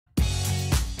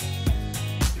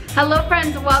Hello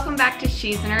friends, welcome back to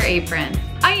She's in Her Apron.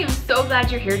 I am so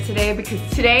glad you're here today because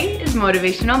today is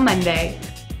Motivational Monday.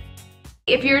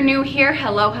 If you're new here,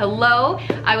 hello.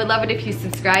 I would love it if you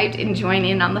subscribed and join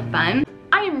in on the fun.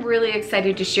 I am really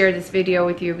excited to share this video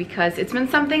with you because it's been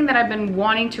something that I've been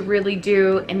wanting to really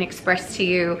do and express to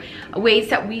you, ways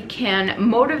that we can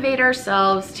motivate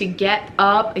ourselves to get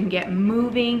up and get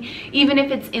moving, even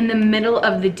if it's in the middle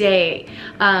of the day.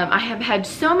 I have had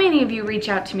so many of you reach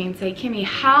out to me and say, Kimmy,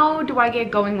 how do I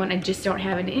get going when I just don't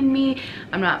have it in me?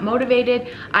 I'm not motivated.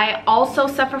 I also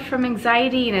suffer from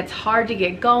anxiety and it's hard to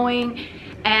get going.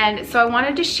 And so I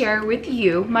wanted to share with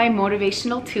you my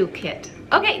Motivational Tool Kit.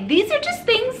 Okay, these are just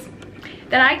things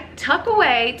that I tuck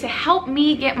away to help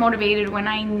me get motivated when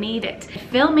I need it.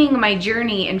 Filming my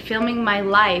journey and filming my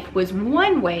life was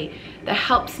one way that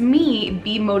helps me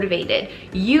be motivated.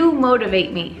 You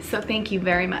motivate me, so thank you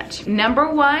very much. Number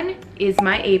one is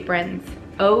my aprons.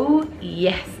 Oh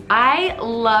yes, I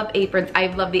love aprons.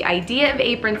 I've loved the idea of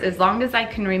aprons as long as I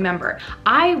can remember.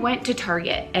 I went to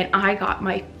Target and I got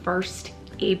my first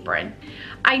apron.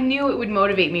 I knew it would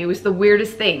motivate me. It was the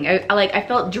weirdest thing. I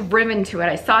felt driven to it.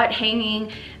 I saw it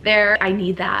hanging there. I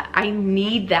need that. I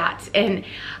need that. And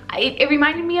it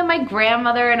reminded me of my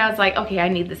grandmother, and I was like, okay, I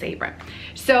need this apron.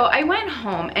 So I went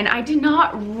home and I did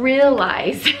not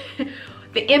realize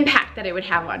the impact that it would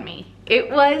have on me. It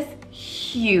was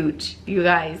huge, you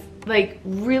guys. Like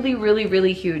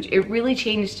really huge. It really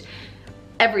changed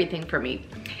everything for me.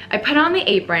 I put on the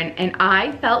apron and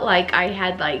I felt like I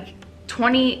had like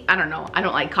 20, I don't know, I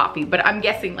don't like coffee, but I'm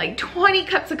guessing like 20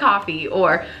 cups of coffee,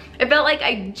 or it felt like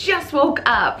I just woke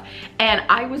up and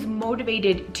I was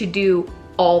motivated to do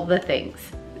all the things.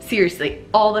 Seriously,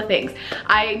 all the things.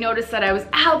 I noticed that I was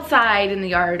outside in the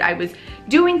yard, I was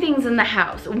doing things in the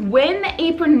house. When the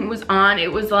apron was on, it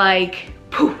was like,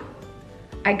 poof,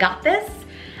 I got this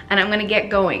and I'm gonna get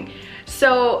going.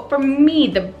 So for me,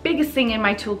 the biggest thing in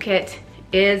my toolkit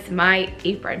is my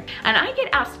apron. And I get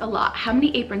asked a lot, how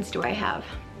many aprons do I have?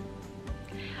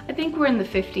 I think we're in the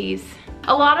 50s.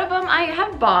 A lot of them I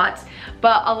have bought,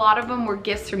 but a lot of them were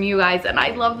gifts from you guys and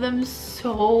I love them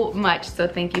so much, so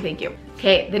thank you.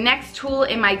 Okay, the next tool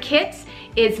in my kit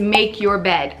is make your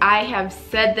bed. I have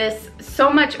said this so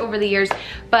much over the years,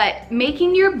 but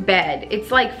making your bed,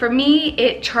 it's like, for me,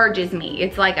 it charges me.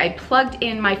 It's like I plugged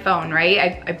in my phone,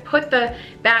 right? I put the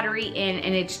battery in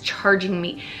and it's charging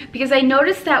me. Because I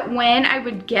noticed that when I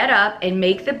would get up and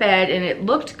make the bed and it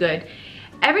looked good,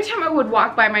 every time I would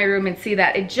walk by my room and see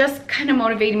that, it just kind of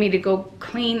motivated me to go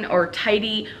clean or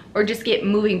tidy or just get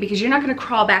moving, because you're not gonna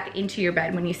crawl back into your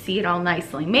bed when you see it all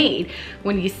nicely made.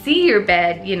 When you see your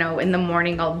bed, you know, in the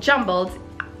morning all jumbled,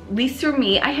 at least for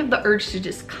me, I have the urge to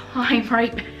just climb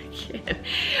right back in.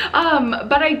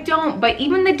 But I don't. But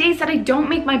even the days that I don't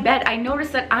make my bed, I notice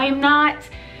that I'm not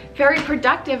very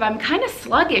productive. I'm kind of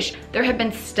sluggish. There have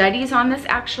been studies on this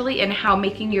actually, and how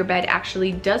making your bed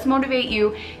actually does motivate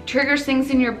you, triggers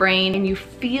things in your brain, and you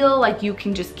feel like you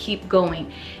can just keep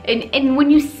going. And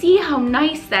when you see how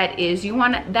nice that is, you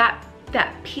want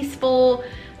that peaceful,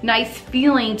 nice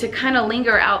feeling to kind of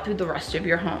linger out through the rest of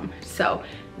your home. So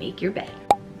make your bed.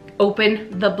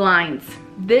 Open the blinds.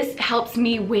 This helps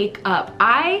me wake up.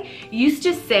 I used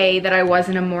to say that I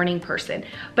wasn't a morning person,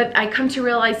 but I come to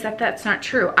realize that that's not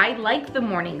true. I like the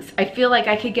mornings. I feel like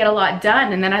I could get a lot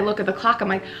done, and then I look at the clock, I'm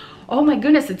like, oh my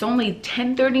goodness, it's only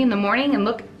 10:30 in the morning, and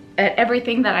look at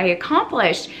everything that I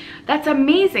accomplished. That's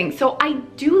amazing. So I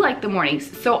do like the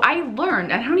mornings. So I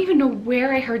learned, and I don't even know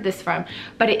where I heard this from,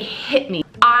 but it hit me.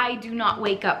 I do not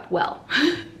wake up well.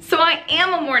 So I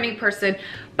am a morning person,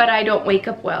 but I don't wake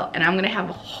up well. And I'm gonna have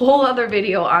a whole other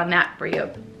video on that for you.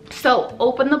 So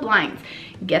open the blinds,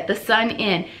 get the sun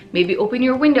in, maybe open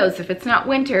your windows if it's not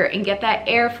winter, and get that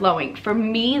air flowing. For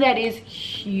me, that is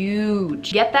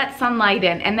huge. Get that sunlight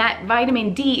in, and that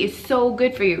vitamin D is so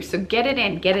good for you. So get it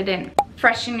in, get it in.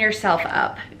 Freshen yourself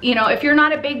up. You know, if you're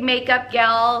not a big makeup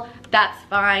gal, that's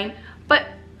fine, but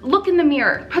look in the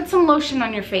mirror, put some lotion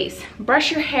on your face,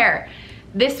 brush your hair.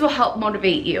 This will help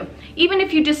motivate you. Even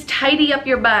if you just tidy up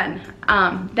your bun,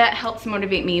 that helps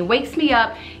motivate me, wakes me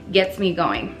up, gets me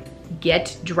going.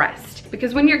 Get dressed.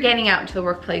 Because when you're getting out into the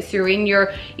workplace, you're in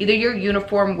either your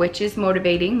uniform, which is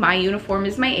motivating. My uniform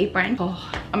is my apron.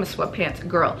 Oh, I'm a sweatpants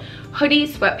girl. Hoodie,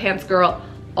 sweatpants girl,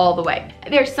 all the way.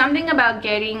 There's something about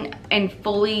getting and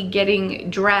fully getting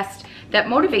dressed that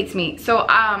motivates me. So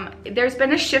there's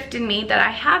been a shift in me that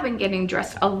I have been getting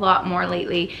dressed a lot more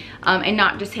lately, and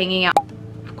not just hanging out.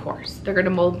 Of course, they're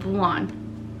gonna mow the lawn.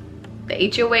 The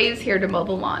HOA is here to mow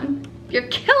the lawn. You're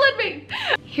killing me.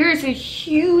 Here's a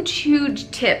huge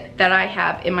tip that I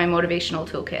have in my motivational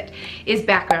toolkit is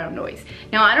background noise.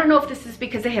 Now, I don't know if this is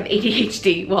because I have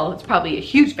ADHD. Well, it's probably a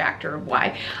huge factor of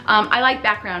why. I like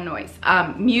background noise,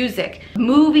 music,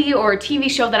 movie or a TV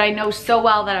show that I know so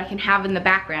well that I can have in the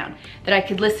background that I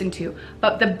could listen to.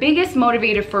 But the biggest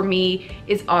motivator for me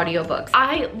is audiobooks.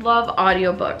 I love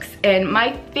audiobooks, and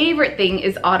my favorite thing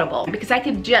is Audible because I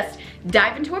could just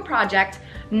dive into a project,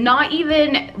 not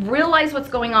even realize what's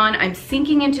going on. I'm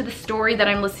sinking into the story that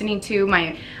I'm listening to.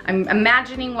 I'm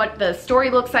imagining what the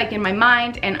story looks like in my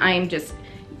mind, and I'm just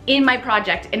in my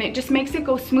project, and it just makes it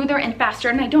go smoother and faster,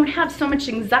 and I don't have so much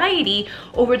anxiety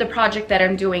over the project that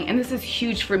I'm doing, and this is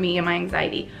huge for me and my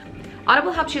anxiety.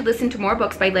 Audible helps you listen to more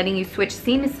books by letting you switch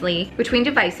seamlessly between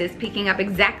devices, picking up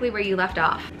exactly where you left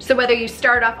off. So whether you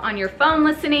start off on your phone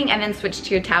listening and then switch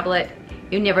to your tablet,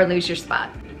 you never lose your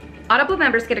spot. Audible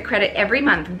members get a credit every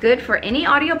month, good for any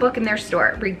audiobook in their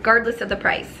store, regardless of the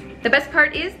price. The best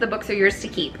part is the books are yours to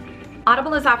keep.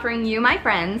 Audible is offering you, my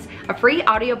friends, a free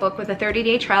audiobook with a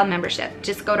 30-day trial membership.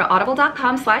 Just go to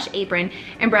audible.com/apron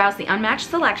and browse the unmatched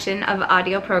selection of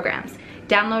audio programs.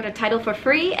 Download a title for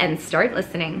free and start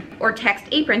listening. Or text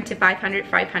Apron to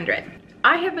 500-500.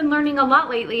 I have been learning a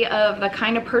lot lately of the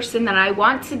kind of person that I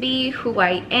want to be, who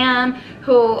I am,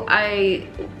 who I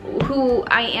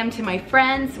am to my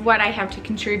friends, what I have to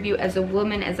contribute as a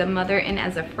woman, as a mother, and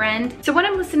as a friend. So what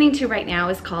I'm listening to right now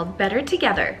is called Better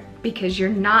Together, because you're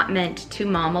not meant to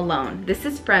mom alone. This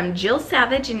is from Jill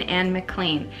Savage and Anne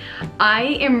McLean.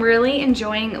 I am really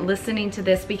enjoying listening to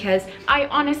this because I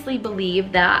honestly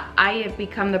believe that I have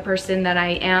become the person that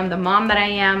I am, the mom that I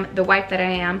am, the wife that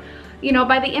I am, you know,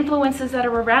 by the influences that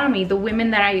are around me, the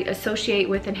women that I associate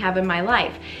with and have in my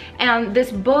life. And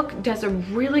this book does a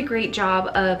really great job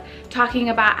of talking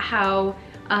about how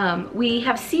we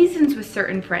have seasons with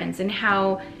certain friends and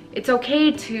how it's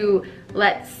okay to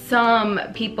let some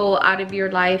people out of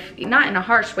your life, not in a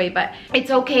harsh way, but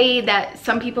it's okay that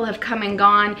some people have come and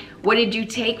gone. What did you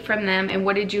take from them, and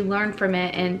what did you learn from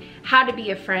it, and how to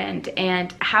be a friend,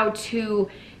 and how to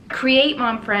create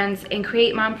mom friends, and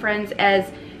create mom friends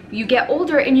as you get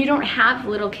older and you don't have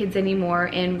little kids anymore,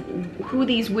 and who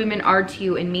these women are to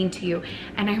you and mean to you.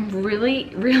 And I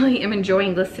really am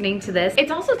enjoying listening to this.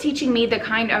 It's also teaching me the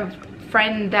kind of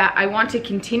friend that I want to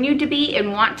continue to be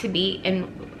and want to be, and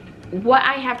what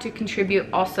I have to contribute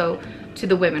also to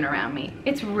the women around me.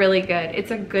 It's really good.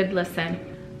 It's a good listen.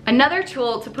 Another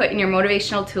tool to put in your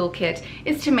motivational toolkit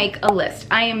is to make a list.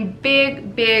 I am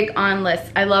big on lists.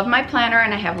 I love my planner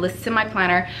and I have lists in my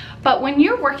planner. But when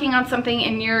you're working on something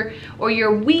and your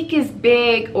week is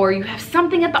big, or you have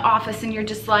something at the office and you're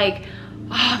just like,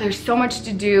 oh, there's so much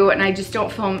to do and I just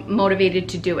don't feel motivated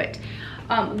to do it.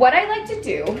 What I like to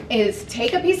do is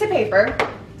take a piece of paper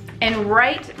and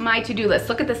write my to-do list.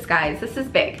 Look at this, guys. This is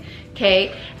big,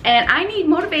 okay? And I need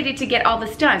motivated to get all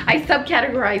this done. I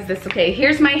subcategorize this, okay?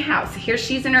 Here's my house. Here's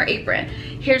She's in Her Apron.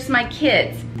 Here's my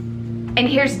kids. And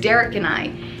here's Derek and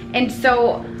I. And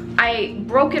so I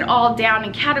broke it all down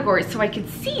in categories so I could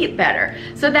see it better.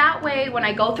 So that way, when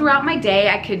I go throughout my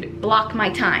day, I could block my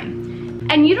time.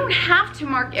 And you don't have to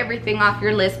mark everything off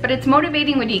your list, but it's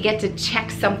motivating when you get to check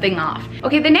something off.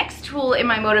 Okay, the next tool in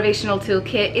my motivational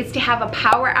toolkit is to have a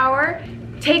power hour.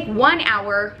 Take 1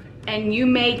 hour and you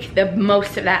make the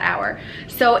most of that hour.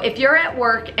 So if you're at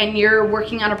work and you're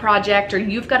working on a project, or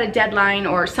you've got a deadline,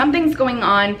 or something's going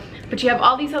on, but you have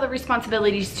all these other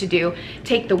responsibilities to do,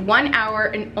 take the 1 hour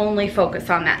and only focus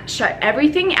on that. Shut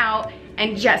everything out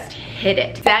and just hit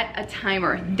it. Set a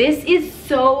timer. This is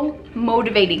so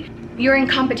motivating. You're in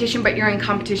competition, but you're in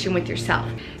competition with yourself.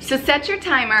 So set your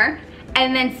timer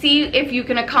and then see if you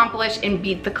can accomplish and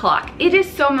beat the clock. It is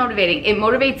so motivating. It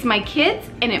motivates my kids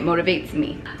and it motivates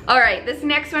me. All right, this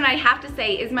next one I have to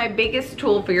say is my biggest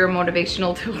tool for your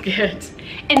motivational toolkit.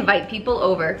 Invite people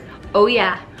over. Oh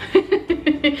yeah.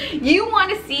 You want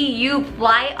to see you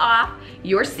fly off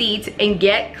your seat and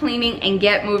get cleaning and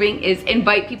get moving is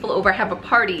invite people over, have a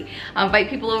party, invite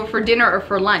people over for dinner or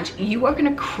for lunch. You are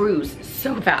gonna cruise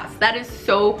so fast. That is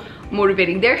so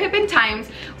motivating. There have been times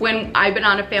when I've been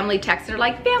on a family text, they're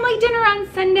like, family dinner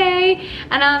on Sunday,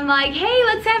 and I'm like, hey,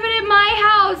 let's have it at my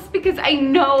house, because I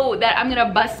know that I'm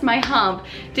gonna bust my hump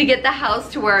to get the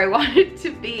house to where I want it to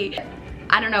be.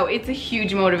 I don't know, it's a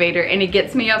huge motivator, and it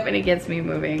gets me up and it gets me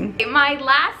moving. My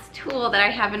last tool that I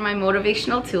have in my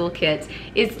motivational toolkit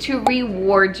is to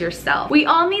reward yourself. We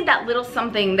all need that little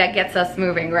something that gets us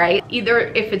moving, right? Either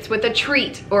if it's with a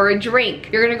treat or a drink,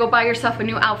 you're gonna go buy yourself a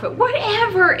new outfit,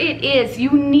 whatever it is,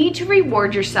 you need to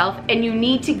reward yourself, and you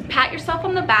need to pat yourself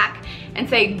on the back and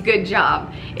say, good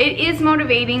job. It is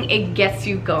motivating, it gets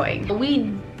you going.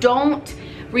 We don't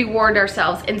reward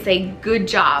ourselves and say, good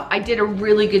job, I did a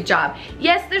really good job.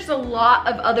 Yes, there's a lot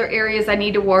of other areas I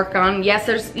need to work on. Yes,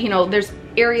 there's, you know, there's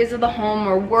areas of the home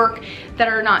or work that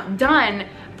are not done,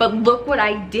 but look what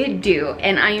I did do,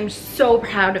 and I am so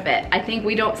proud of it. I think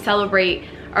we don't celebrate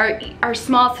our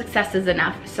small successes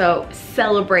enough, so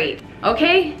celebrate,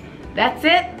 okay? That's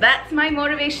it. That's my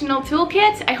motivational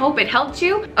toolkit. I hope it helped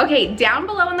you. Okay, down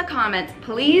below in the comments,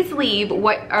 please leave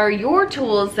what are your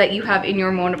tools that you have in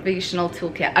your motivational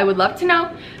toolkit. I would love to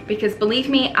know, because believe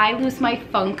me, I lose my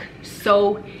funk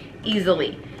so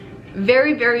easily.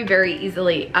 Very, very, very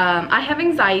easily. I have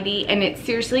anxiety, and it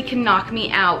seriously can knock me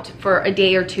out for a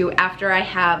day or two after I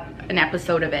have an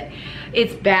episode of it.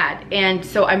 It's bad, and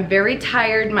so I'm very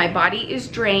tired, my body is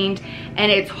drained, and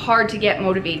it's hard to get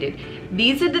motivated.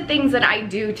 These are the things that I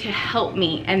do to help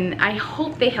me, and I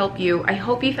hope they help you. I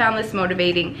hope you found this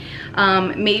motivating.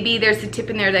 Maybe there's a tip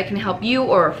in there that can help you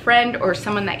or a friend or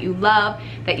someone that you love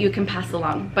that you can pass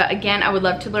along. But again, I would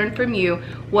love to learn from you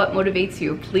what motivates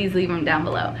you. Please leave them down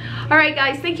below. All right,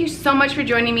 guys, thank you so much for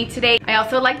joining me today. I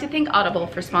also like to thank Audible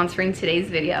for sponsoring today's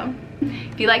video.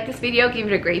 If you like this video, give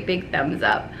it a great big thumbs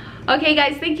up. Okay,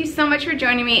 guys, thank you so much for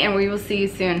joining me, and we will see you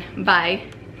soon. Bye.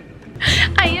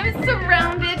 I am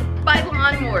surrounded by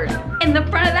lawnmowers in the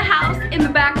front of the house, in the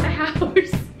back of the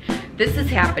house. This is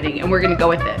happening, and we're gonna go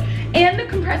with it. And the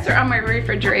compressor on my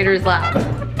refrigerator is loud.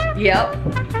 Yep.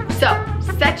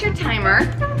 So set your timer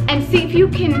and see if you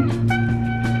can.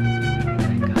 Oh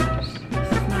my gosh,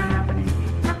 this is not happening.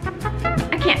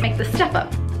 I can't make this stuff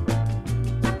up.